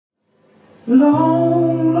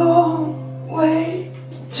Long, long way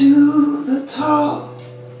to the top.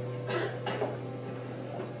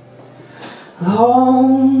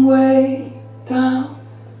 Long way down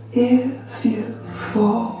if you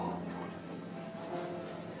fall.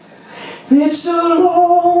 It's a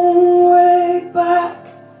long way back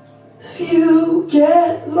if you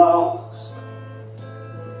get lost.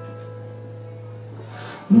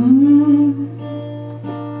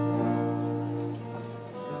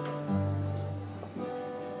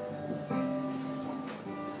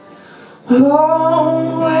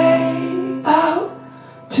 Long way out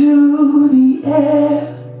to the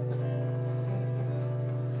air.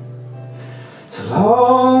 It's a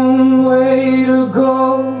long way to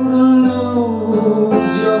go to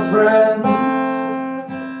lose your friend.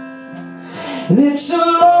 And it's a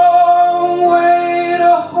long way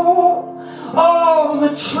to hold all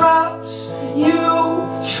the traps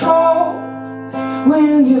you've trod,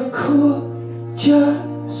 when you could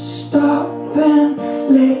just stop and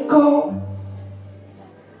let go.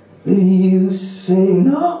 But you say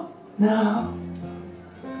no now.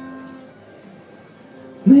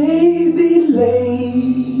 Maybe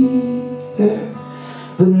later,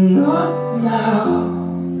 but not now.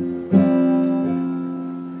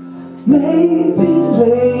 Maybe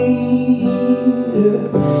later,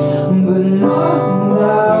 but not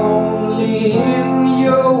now. Only in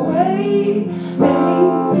your way.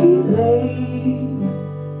 Maybe later,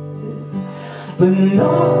 but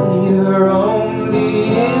not your only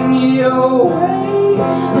in your way.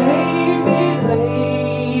 Maybe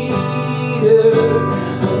later,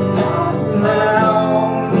 but not now.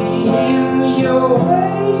 Only in your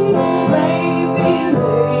way. Maybe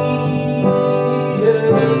later,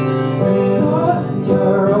 but not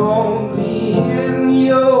your only in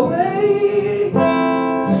your way.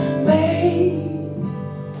 Maybe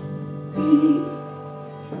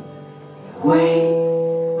wait.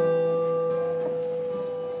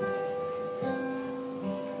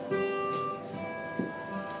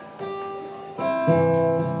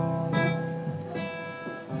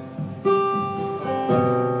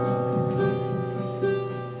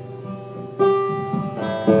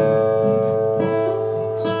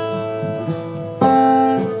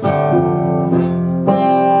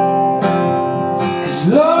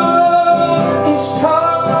 Love is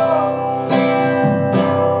tough,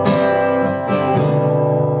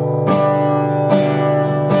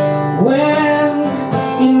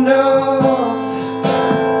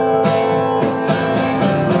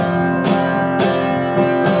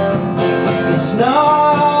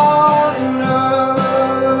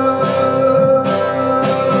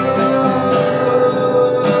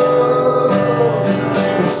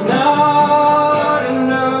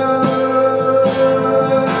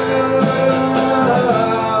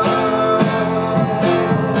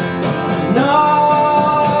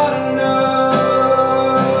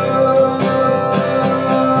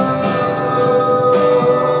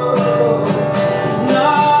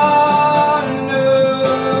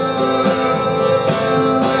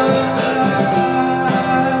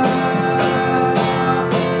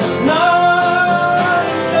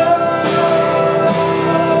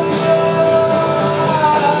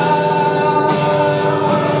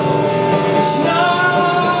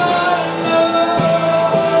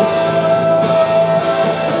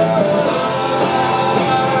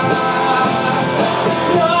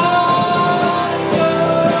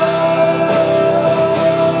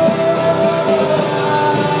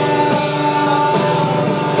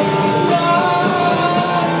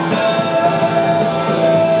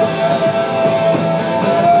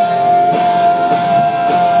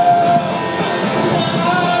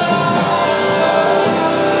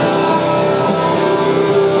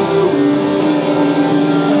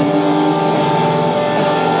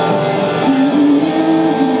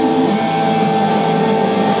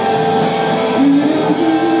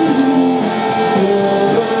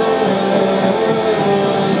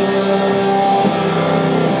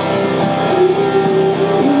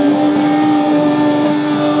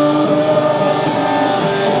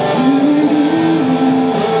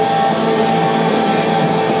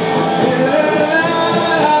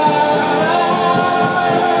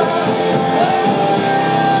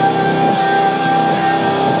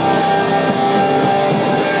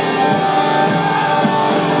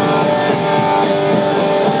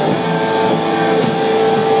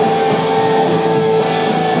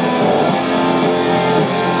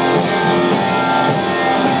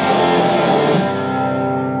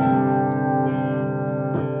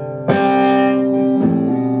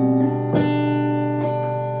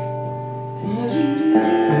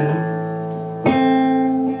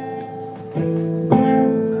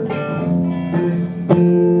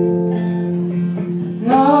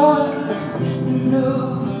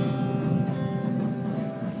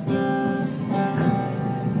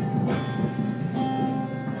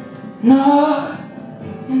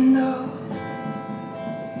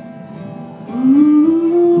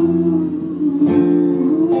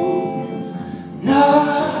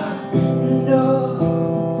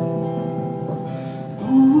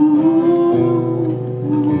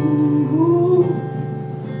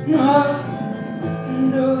 no,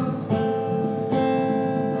 no.